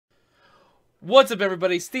What's up,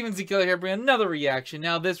 everybody? Steven Z Killer here, bringing another reaction.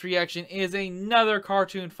 Now, this reaction is another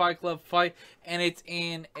Cartoon Fight Club fight, and it's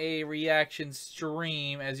in a reaction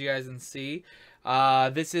stream, as you guys can see.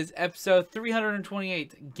 This is episode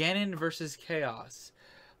 328, Ganon versus KAOS.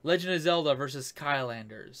 Legend of Zelda versus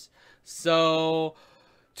Skylanders. So,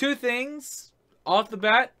 two things. Off the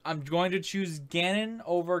bat, I'm going to choose Ganon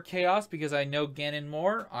over KAOS because I know Ganon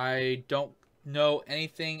more. I don't know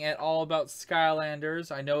anything at all about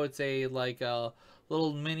Skylanders. I know it's a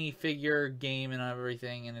little mini figure game and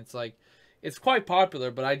everything, and it's quite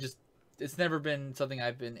popular, but it's never been something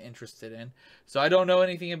I've been interested in. So I don't know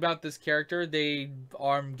anything about this character. They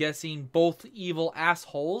are, I'm guessing, both evil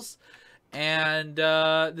assholes. And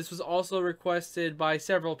this was also requested by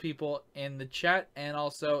several people in the chat and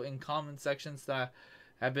also in comment sections that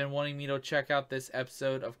have been wanting me to check out this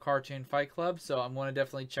episode of Cartoon Fight Club, so I'm going to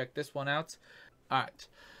definitely check this one out. Alright,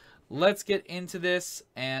 let's get into this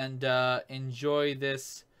and enjoy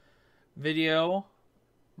this video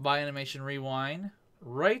by Animation Rewind.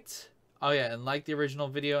 Right? Oh yeah, and like the original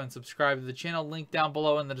video and subscribe to the channel. Link down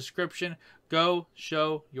below in the description. Go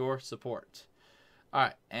show your support.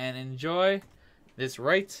 Alright, and enjoy this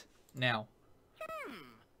right now.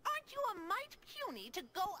 Aren't you a mite puny to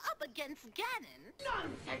go up against Ganon?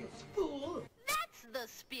 Nonsense, fool! That's the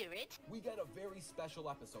spirit. We got a very special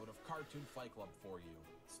episode of Cartoon Fight Club for you,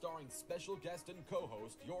 starring special guest and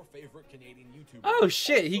co-host, your favorite Canadian YouTuber. Oh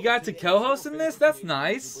shit, he got to co-host in this? That's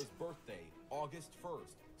nice. Birthday, August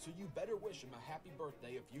 1st. So you better wish him a happy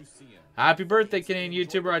birthday if you see him. Happy birthday, Canadian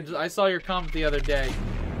YouTuber. I saw your comment the other day.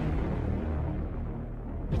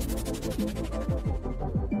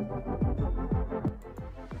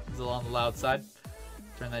 It's a little on the loud side.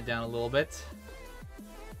 Turn that down a little bit.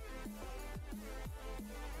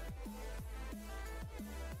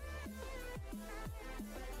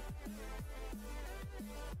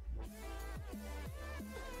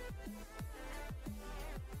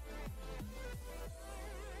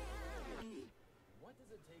 What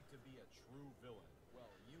does it take to be a true villain? Well,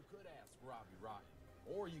 you could ask Robbie Rotten,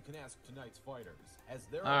 or you can ask tonight's fighters, as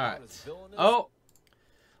they're about as villainous. Oh,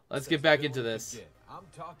 let's get back into this. I'm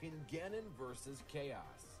talking Ganon versus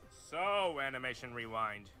KAOS. So, Animation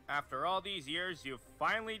Rewind, after all these years, you've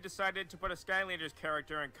finally decided to put a Skylanders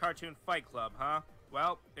character in Cartoon Fight Club, huh?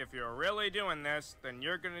 Well, if you're really doing this, then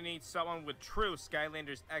you're gonna need someone with true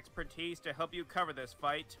Skylanders expertise to help you cover this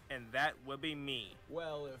fight, and that will be me.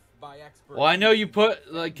 Well, if by expert... Well, I know you put,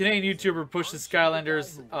 like, Canadian YouTuber pushes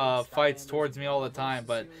Skylanders fights towards me all the time,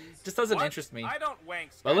 but it just doesn't interest me. I don't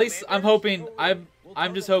wank Skylanders. But at least I'm hoping, I'm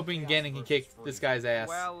just hoping Ganon can kick this guy's ass.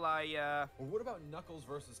 Well, Or what about Knuckles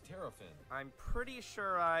versus Terrafin? I'm pretty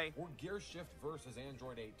sure Or Gearshift versus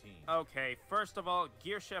Android 18? Okay, first of all,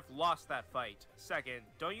 Gearshift lost that fight. Second,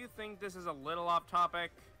 don't you think this is a little off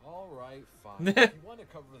topic? Alright, fine. If you want to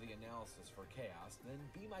cover the analysis for KAOS, then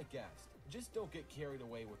be my guest. Just don't get carried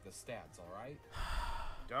away with the stats, alright?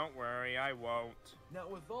 Don't worry, I won't. Now,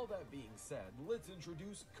 with all that being said, let's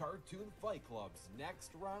introduce Cartoon Fight Club's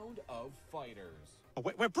next round of fighters. Oh,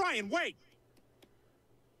 wait, Brian, wait!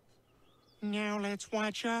 Now let's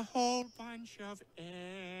watch a whole bunch of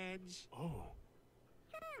ads. Oh.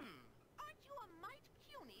 Aren't you a mite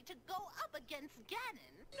puny to go up against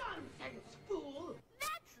Ganon? Nonsense, fool!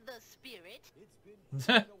 That's the spirit. It's been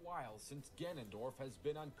quite a while since Ganondorf has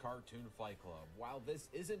been on Cartoon Fight Club. While this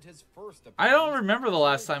isn't his first appearance, I don't remember the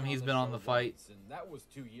last time he's been on the fight. And that was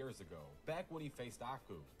 2 years ago, back when he faced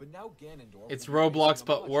Aku. But now Ganondorf... It's Roblox,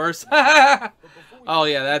 but worse. Oh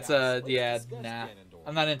yeah, that's nah.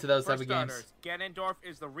 I'm not into those type of games. Ganondorf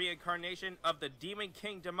is the reincarnation of the Demon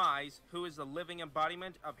King Demise, who is the living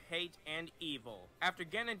embodiment of hate and evil. After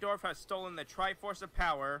Ganondorf has stolen the Triforce of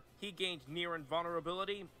Power, he gained near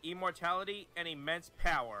invulnerability, immortality, and immense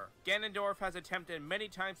power. Ganondorf has attempted many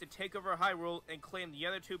times to take over Hyrule and claim the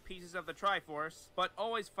other two pieces of the Triforce, but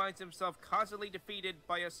always finds himself constantly defeated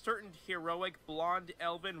by a certain heroic blonde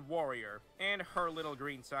elven warrior and her little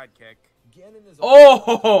green sidekick. Ganon is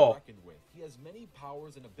Oh! reckoned with. He has many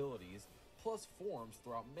powers and abilities, plus forms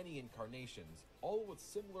throughout many incarnations, all with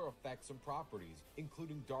similar effects and properties,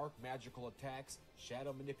 including dark magical attacks,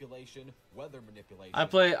 shadow manipulation, weather manipulation. I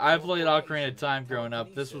played Ocarina of Time growing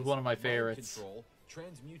up. This was one of my favorites. Control,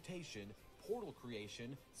 transmutation, portal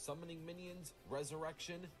creation, summoning minions,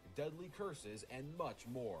 resurrection, deadly curses, and much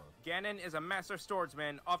more. Ganon is a master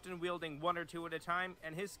swordsman, often wielding one or two at a time,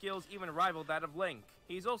 and his skills even rival that of Link.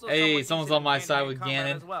 He's also Hey, someone's decent on my in side hand-to-hand with combat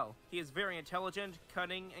Ganon. as well. He is very intelligent,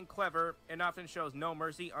 cunning, and clever, and often shows no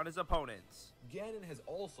mercy on his opponents. Ganon has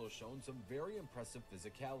also shown some very impressive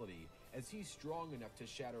physicality, as he's strong enough to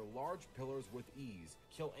shatter large pillars with ease,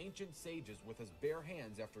 kill ancient sages with his bare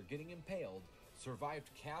hands after getting impaled, survived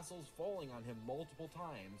castles falling on him multiple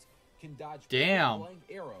times, can dodge blank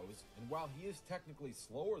arrows, and while he is technically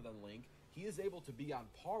slower than Link, he is able to be on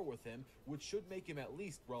par with him, which should make him at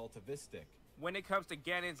least relativistic. When it comes to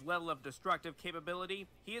Ganon's level of destructive capability,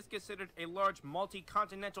 he is considered a large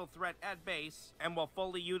multi-continental threat at base, and while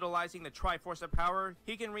fully utilizing the Triforce of Power,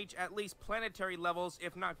 he can reach at least planetary levels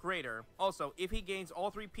if not greater. Also, if he gains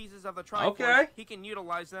all three pieces of the Triforce, he can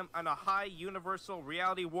utilize them on a high universal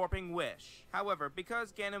reality warping wish. However,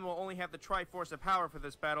 because Ganon will only have the Triforce of Power for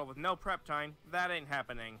this battle with no prep time, that ain't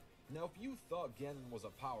happening. Now, if you thought Ganon was a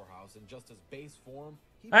powerhouse in just his base form,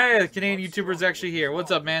 hey, the Canadian YouTuber's actually here.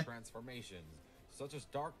 What's up, man? Transformations, such as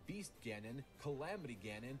Dark Beast Ganon, Calamity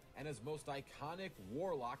Ganon, and his most iconic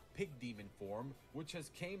Warlock Pig Demon form, which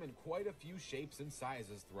has came in quite a few shapes and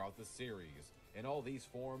sizes throughout the series. In all these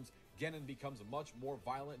forms, Ganon becomes much more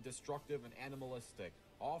violent, destructive, and animalistic,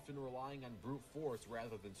 often relying on brute force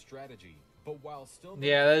rather than strategy. But while still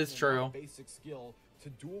that is true. Basic skill to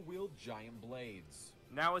dual wield giant blades.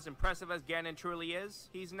 Now, as impressive as Ganon truly is,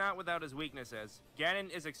 he's not without his weaknesses.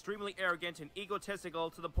 Ganon is extremely arrogant and egotistical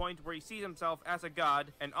to the point where he sees himself as a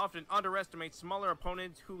god, and often underestimates smaller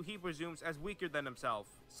opponents who he presumes as weaker than himself.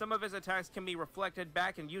 Some of his attacks can be reflected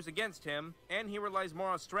back and used against him, and he relies more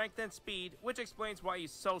on strength than speed, which explains why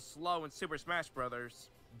he's so slow in Super Smash Bros.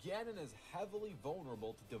 Ganon is heavily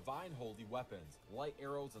vulnerable to divine holy weapons, light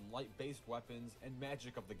arrows and light-based weapons, and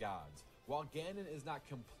magic of the gods. While Ganon is not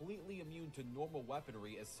completely immune to normal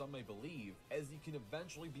weaponry as some may believe, as he can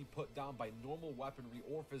eventually be put down by normal weaponry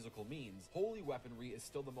or physical means, holy weaponry is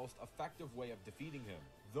still the most effective way of defeating him.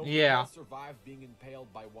 Though he has survived being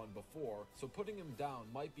impaled by one before, so putting him down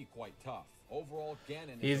might be quite tough. Overall,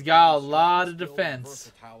 Ganon is got a lot of defense.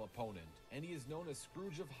 Versatile opponent, and he is known as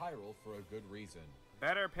Scrooge of Hyrule for a good reason.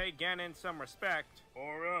 Better pay Ganon some respect,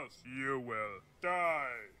 or else you will die.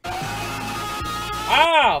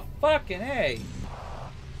 Ah, fucking A.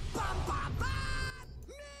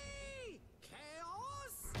 Me!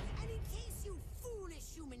 KAOS! And in case you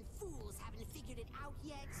foolish human fools haven't figured it out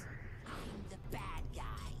yet, I'm the bad guy.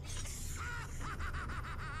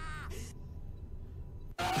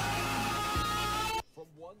 From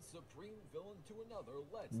one supreme villain to another,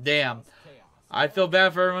 let's Damn. discuss KAOS. I feel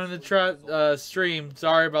bad for everyone in the stream.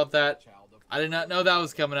 Sorry about that. I did not know that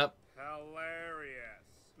was coming up. Hilarious.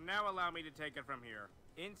 Now allow me to take it from here.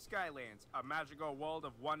 In Skylands, a magical world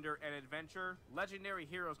of wonder and adventure, legendary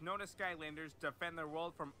heroes known as Skylanders defend their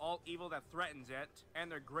world from all evil that threatens it,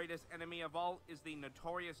 and their greatest enemy of all is the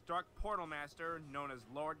notorious Dark Portal Master known as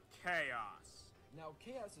Lord KAOS. Now,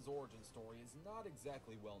 KAOS' origin story is not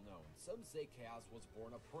exactly well known. Some say KAOS was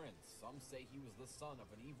born a prince, some say he was the son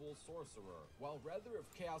of an evil sorcerer. While whether if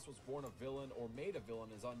KAOS was born a villain or made a villain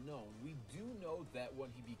is unknown, we do know that when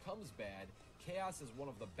he becomes bad, KAOS is one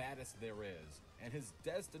of the baddest there is, and his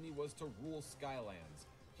destiny was to rule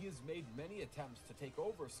Skylands. He has made many attempts to take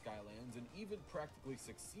over Skylands and even practically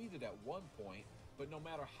succeeded at one point, but no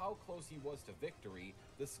matter how close he was to victory,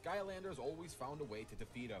 the Skylanders always found a way to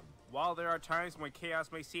defeat him. While there are times when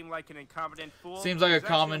KAOS may seem like an incompetent fool, Seems like a he's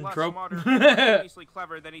actually common lot trope. smarter and more geniusly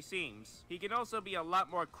clever than he seems. He can also be a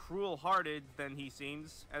lot more cruel-hearted than he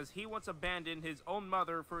seems, as he once abandoned his own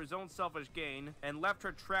mother for his own selfish gain, and left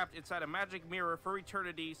her trapped inside a magic mirror for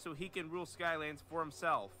eternity so he can rule Skylands for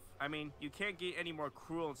himself. I mean, you can't get any more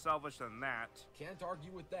cruel and selfish than that. Can't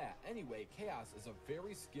argue with that. Anyway, KAOS is a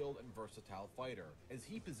very skilled and versatile fighter, as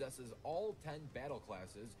he possesses all 10 battle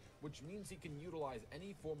classes, which means he can utilize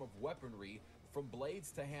any form of weaponry, from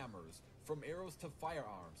blades to hammers, from arrows to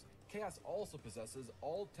firearms. KAOS also possesses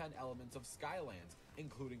all 10 elements of Skylands,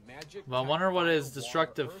 including magic, Well, I wonder what his water,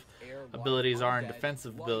 destructive earth, air, light, abilities are and undead,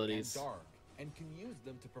 defensive light, abilities. and dark, and can use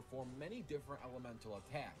them to perform many different elemental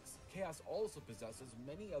attacks. KAOS also possesses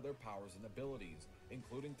many other powers and abilities,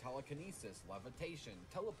 including telekinesis, levitation,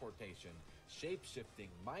 teleportation, shape-shifting,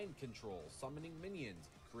 mind control, summoning minions,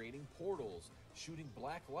 creating portals, shooting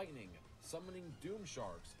black lightning, summoning doom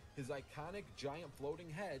sharks, his iconic giant floating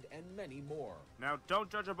head, and many more. Now, don't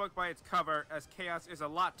judge a book by its cover, as Chaos is a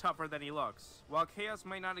lot tougher than he looks. While Chaos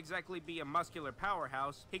may not exactly be a muscular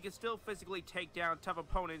powerhouse, he can still physically take down tough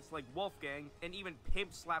opponents like Wolfgang and even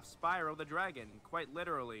pimp slap Spyro the Dragon, quite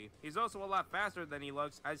literally. He's also a lot faster than he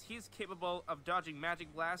looks, as he's capable of dodging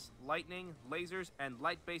magic blasts, lightning, lasers, and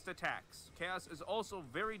light-based attacks. Chaos is also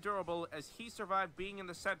very durable, as he survived being in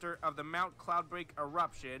the center of the Mount Cloudbreak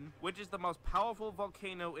eruption, which is the most powerful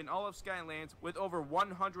volcano in all of Skylands, with over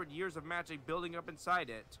 100 years of magic building up inside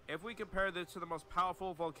it. If we compare this to the most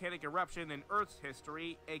powerful volcanic eruption in Earth's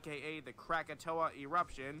history, aka the Krakatoa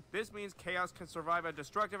eruption, this means Chaos can survive a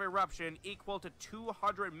destructive eruption equal to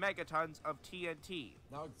 200 megatons of TNT.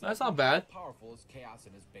 Now, That's not bad. How powerful is Chaos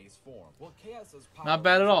in his base form? Well, Chaos's power Not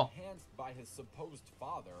bad at all. is enhanced by his supposed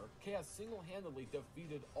father. Chaos single-handedly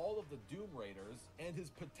defeated all of the Doom Raiders, and his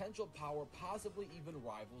potential power possibly even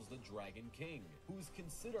rivals the Dragon King, who is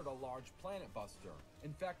considered a large planet buster.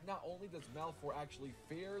 In fact, not only does Malfoy actually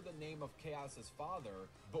fear the name of Chaos's father,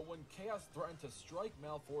 but when Chaos threatened to strike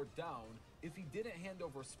Malfoy down, if he didn't hand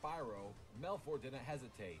over Spyro, Malfoy didn't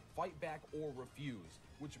hesitate, fight back, or refuse,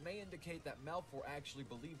 which may indicate that Malfoy actually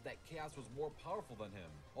believed that Chaos was more powerful than him,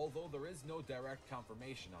 although there is no direct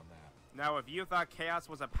confirmation on that. Now, if you thought Chaos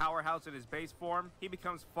was a powerhouse in his base form, he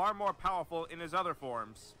becomes far more powerful in his other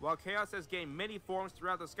forms. While Chaos has gained many forms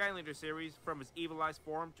throughout the Skylander series, from his evilized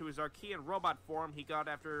form to his Archean robot form he got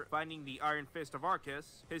after finding the Iron Fist of Arceus,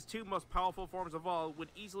 his two most powerful forms of all would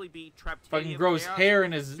easily be Traptanium Fucking grows Chaos hair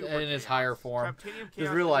in and his Super Chaos. higher form. Traptanium Just Chaos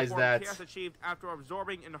is realized the form that. Chaos achieved after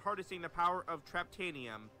absorbing and harnessing the power of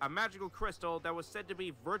Traptanium, a magical crystal that was said to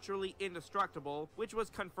be virtually indestructible, which was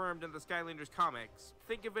confirmed in the Skylanders comics.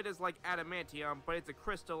 Think of it as like adamantium, but it's a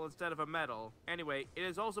crystal instead of a metal. Anyway, it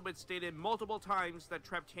has also been stated multiple times that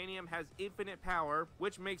Traptanium has infinite power,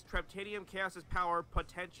 which makes Traptanium Chaos's power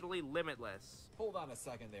potentially limitless. Hold on a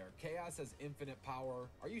second there. Chaos has infinite power.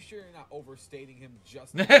 Are you sure you're not overstating him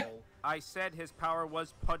just a little? I said his power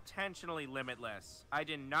was potentially limitless. I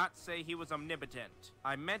did not say he was omnipotent.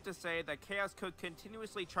 I meant to say that Chaos could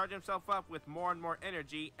continuously charge himself up with more and more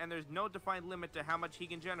energy, and there's no defined limit to how much he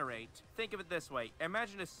can generate. Think of it this way.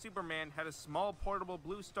 Imagine if Superman had a small portable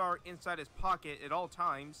blue star inside his pocket at all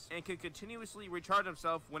times, and could continuously recharge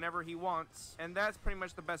himself whenever he wants, and that's pretty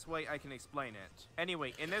much the best way I can explain it.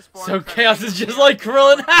 Anyway, in this form, So Chaos is just like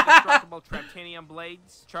Krillin. indestructible Traptanium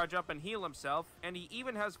blades, charge up and heal himself, and he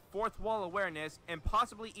even has fourth wall awareness and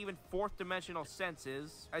possibly even fourth dimensional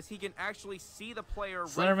senses, as he can actually see the player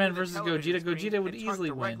Slenderman right through the versus television Gogeta. screen Gogeta would and talk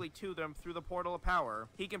easily win. directly to them through the portal of power.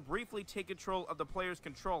 He can briefly take control of the player's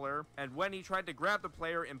controller, and when he tried to grab the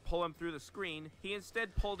player and pull him through the screen, he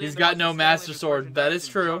instead pulled He's in got the no Skylanders Master Sword. merchandise That is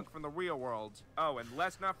and true. junk from the real world. Oh, and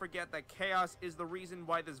let's not forget that Chaos is the reason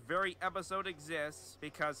why this very episode exists,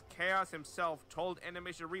 because Chaos himself told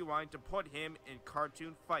Animation Rewind to put him in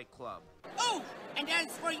Cartoon Fight Club. Oh, and as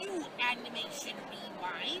for you, Animation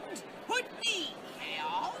Rewind, put me,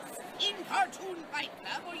 Chaos, in Cartoon Fight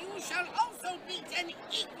Club, or you shall also meet an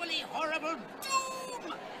equally horrible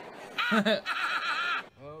doom!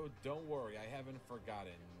 Oh, don't worry, I haven't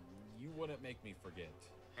forgotten. You wouldn't make me forget.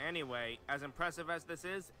 Anyway, as impressive as this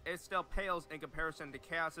is, it still pales in comparison to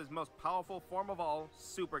Chaos's most powerful form of all,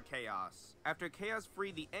 Super Chaos. After Chaos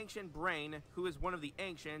freed the Ancient Brain, who is one of the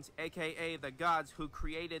Ancients, aka the gods who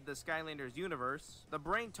created the Skylanders universe, the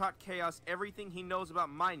Brain taught Chaos everything he knows about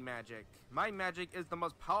mind magic. Mind magic is the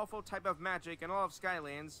most powerful type of magic in all of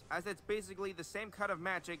Skylands, as it's basically the same kind of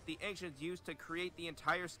magic the Ancients used to create the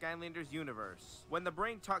entire Skylanders universe. When the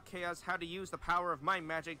Brain taught Chaos how to use the power of mind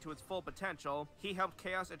magic to its full potential, he helped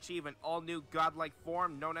Chaos achieve an all-new godlike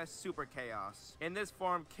form known as Super Chaos. In this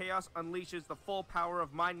form, Chaos unleashes the full power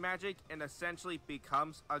of mind magic and essentially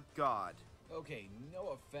becomes a god. Okay, no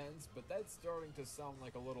offense, but that's starting to sound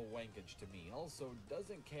like a little wankage to me. Also,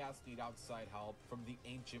 doesn't Chaos need outside help from the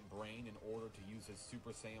Ancient Brain in order to use his Super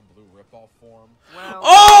Saiyan Blue ripoff form? Well,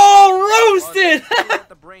 Oh, roasted! while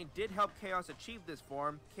the Brain did help Chaos achieve this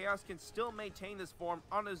form, Chaos can still maintain this form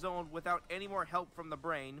on his own without any more help from the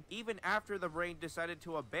Brain, even after the Brain decided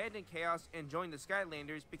to abandon Chaos and join the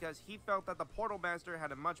Skylanders because he felt that the Portal Master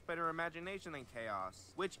had a much better imagination than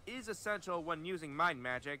Chaos, which is essential when using mind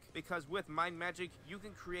magic, because with mind magic you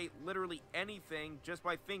can create literally anything just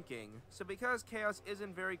by thinking. So because Chaos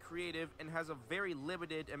isn't very creative and has a very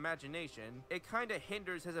limited imagination, it kinda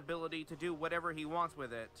hinders his ability to do whatever he wants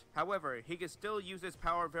with it. However, he can still use his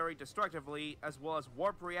power very destructively, as well as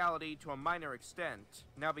warp reality to a minor extent.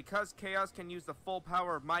 Now, because Chaos can use the full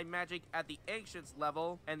power of mind magic at the Ancients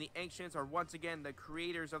level, and the Ancients are once again the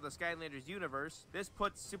creators of the Skylanders universe, this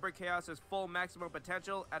puts Super Chaos's full maximum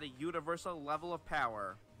potential at a universal level of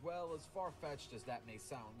power. Well, as far-fetched as that may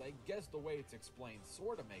sound, I guess the way it's explained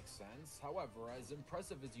sorta makes sense. However, as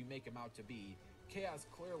impressive as you make him out to be, KAOS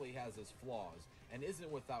clearly has his flaws, and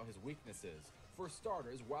isn't without his weaknesses. For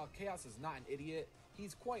starters, while KAOS is not an idiot,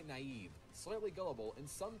 he's quite naive, slightly gullible, and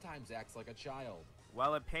sometimes acts like a child.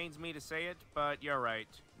 Well, it pains me to say it, but you're right.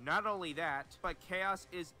 Not only that, but KAOS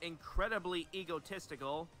is incredibly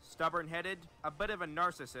egotistical, stubborn-headed, a bit of a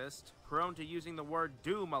narcissist, prone to using the word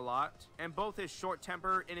doom a lot, and both his short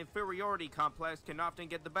temper and inferiority complex can often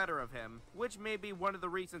get the better of him, which may be one of the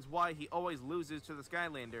reasons why he always loses to the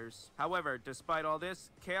Skylanders. However, despite all this,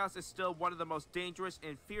 KAOS is still one of the most dangerous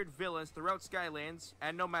and feared villains throughout Skylands,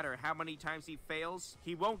 and no matter how many times he fails,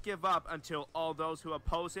 he won't give up until all those who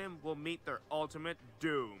oppose him will meet their ultimate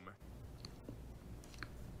doom.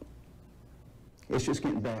 It's just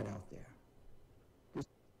getting bad out there.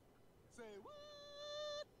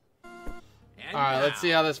 Alright, let's see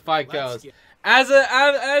how this fight goes. As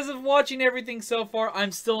of watching everything so far,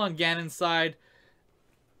 I'm still on Ganon's side.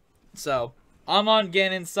 So, I'm on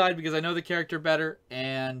Ganon's side because I know the character better,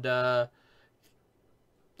 and I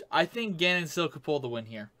think Ganon still could pull the win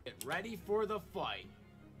here. Get ready for the fight.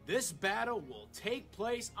 This battle will take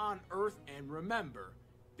place on Earth, and remember,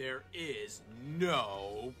 there is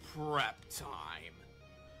no prep time.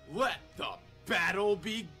 Let the battle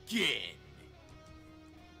begin!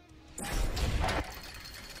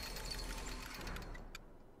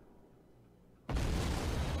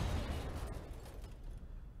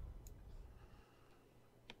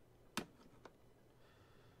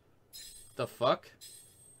 The fuck?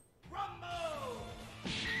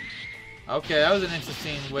 Okay, that was an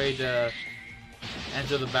interesting way to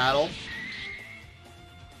enter the battle.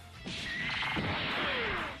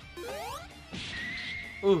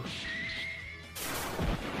 Ooh.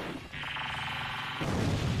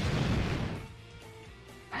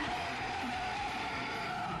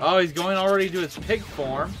 Oh, he's going already to his pig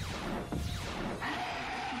form.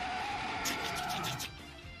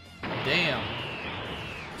 Damn.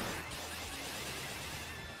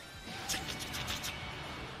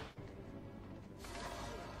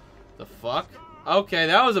 The fuck? Okay,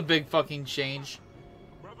 that was a big fucking change.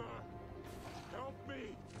 Brother, help me.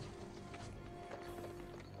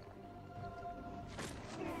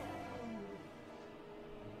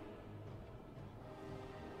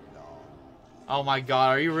 Oh my god,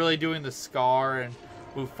 are you really doing the Scar and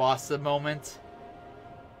Mufasa moment?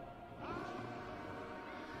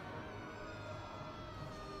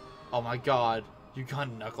 Oh my god, you got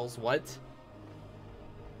Knuckles, what?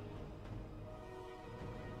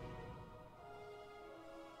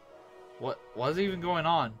 What's even going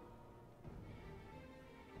on?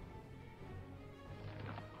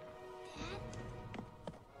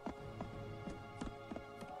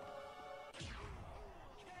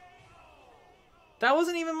 That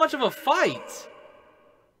wasn't even much of a fight.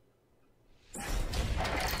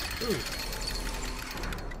 Ooh.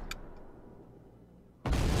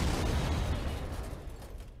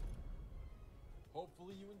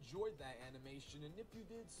 Hopefully you enjoyed that animation, and if you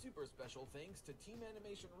did, super special thanks to Team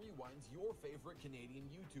Animation Rewinds, your favorite Canadian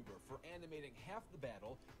YouTuber, for animating half the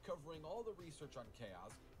battle, covering all the research on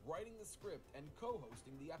KAOS, writing the script, and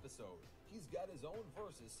co-hosting the episode. He's got his own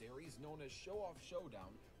Versus series known as Show Off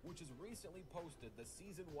Showdown, which has recently posted the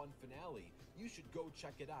Season 1 finale. You should go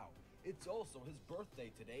check it out. It's also his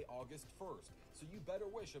birthday today, August 1st, so you better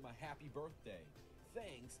wish him a happy birthday.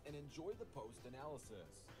 Thanks, and enjoy the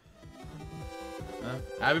post-analysis.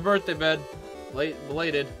 Happy birthday, bud.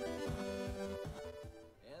 Belated.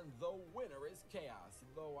 And the winner is KAOS,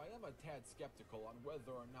 though I am a tad skeptical on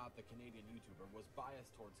whether or not the Canadian YouTuber was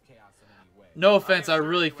biased towards KAOS in any way. No offense, I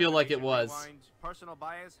really feel like it was. Personal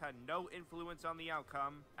bias had no influence on the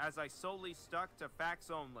outcome, as I solely stuck to facts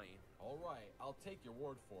only. Alright, I'll take your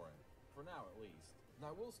word for it. For now, at least. Now,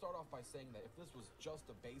 I will start off by saying that if this was just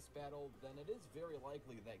a base battle, then it is very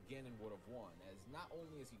likely that Ganon would have won, as not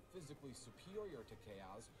only is he physically superior to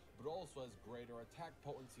KAOS, but also has greater attack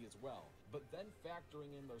potency as well. But then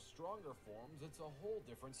factoring in their stronger forms, it's a whole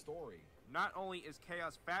different story. Not only is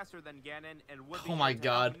KAOS faster than Ganon and would be Oh my able to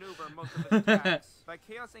god. outmaneuver most of his attacks, but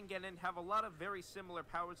KAOS and Ganon have a lot of very similar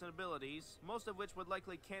powers and abilities, most of which would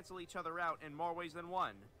likely cancel each other out in more ways than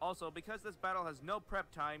one. Also, because this battle has no prep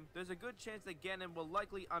time, there's a good chance that Ganon will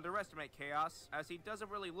likely underestimate KAOS, as he doesn't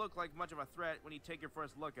really look like much of a threat when you take your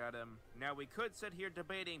first look at him. Now, we could sit here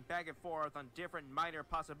debating back and forth on different minor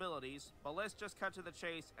possibilities, but let's just cut to the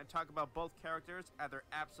chase and talk about both characters at their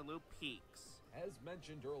absolute peaks. As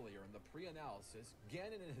mentioned earlier in the pre-analysis,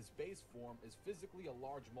 Ganon in his base form is physically a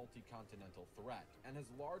large multi-continental threat, and his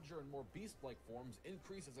larger and more beast-like forms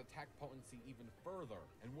increase his attack potency even further.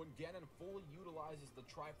 And when Ganon fully utilizes the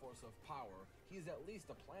Triforce of Power, he is at least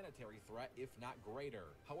a planetary threat, if not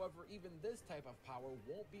greater. However, even this type of power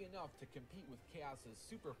won't be enough to compete with KAOS's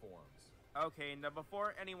super forms. Okay, now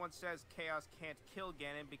before anyone says KAOS can't kill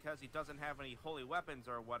Ganon because he doesn't have any holy weapons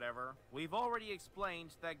or whatever, we've already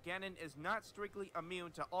explained that Ganon is not strictly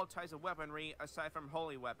immune to all types of weaponry aside from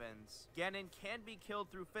holy weapons. Ganon can be killed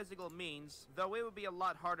through physical means, though it would be a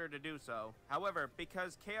lot harder to do so. However,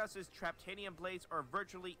 because KAOS's Traptanium blades are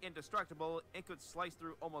virtually indestructible and could slice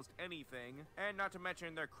through almost anything, and not to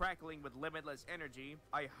mention they're crackling with limitless energy,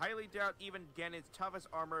 I highly doubt even Ganon's toughest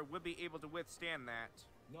armor would be able to withstand that.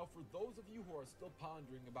 Now, for those of you who are still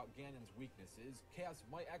pondering about Ganon's weaknesses, KAOS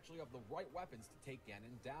might actually have the right weapons to take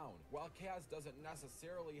Ganon down. While KAOS doesn't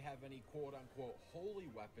necessarily have any quote-unquote holy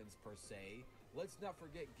weapons per se, let's not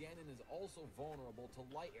forget Ganon is also vulnerable to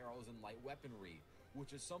light arrows and light weaponry,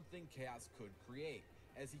 which is something KAOS could create,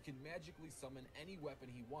 as he can magically summon any weapon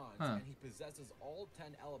he wants, and he possesses all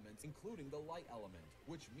 10 elements, including the light element,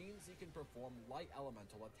 which means he can perform light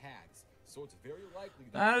elemental attacks. So it's very likely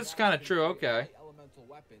that that's kind of true, okay. light elemental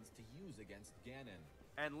weapons to use against Ganon.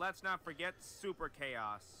 And let's not forget Super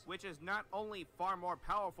KAOS, which is not only far more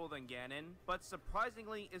powerful than Ganon, but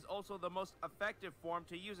surprisingly is also the most effective form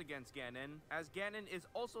to use against Ganon, as Ganon is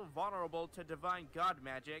also vulnerable to divine god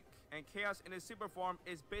magic, and KAOS in his super form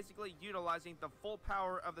is basically utilizing the full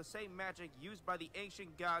power of the same magic used by the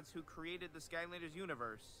ancient gods who created the Skylanders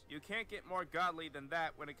universe. You can't get more godly than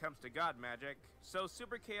that when it comes to god magic, so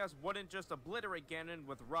Super KAOS wouldn't just obliterate Ganon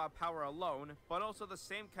with raw power alone, but also the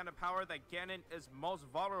same kind of power that Ganon is most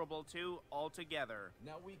vulnerable to altogether.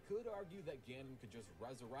 Now, we could argue that Ganon could just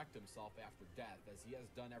resurrect himself after death, as he has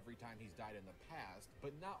done every time he's died in the past,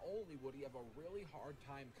 but not only would he have a really hard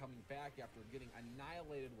time coming back after getting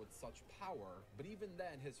annihilated with such power, but even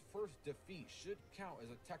then, his first defeat should count as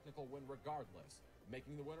a technical win regardless,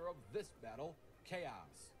 making the winner of this battle,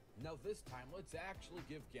 KAOS. Now this time, let's actually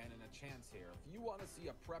give Ganon a chance here. If you want to see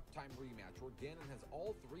a prep time rematch where Ganon has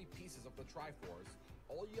all 3 pieces of the Triforce,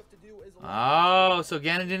 all you have to do is... Oh, so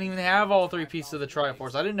Ganon didn't even have all 3 pieces of the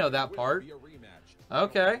Triforce. I didn't know that part.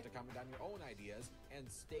 Okay.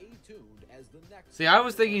 See, I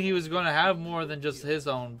was thinking he was going to have more than just his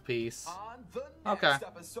own piece. On the Okay. next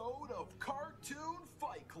episode of Cartoon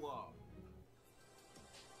Fight Club.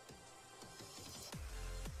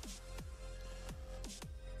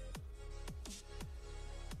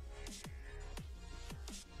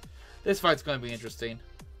 This fight's going to be interesting.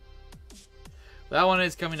 That one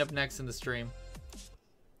is coming up next in the stream.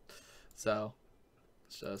 So,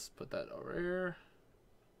 let's just put that over here.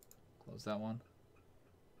 Close that one.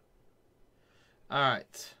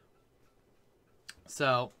 Alright.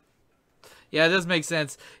 So, yeah, it does make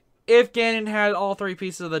sense. If Ganon had all 3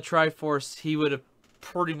 pieces of the Triforce, he would have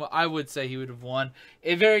pretty much, I would say he would have won.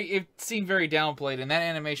 It seemed very downplayed, and that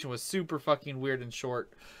animation was super fucking weird and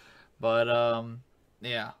short. But,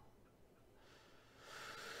 yeah.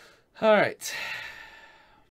 Alright.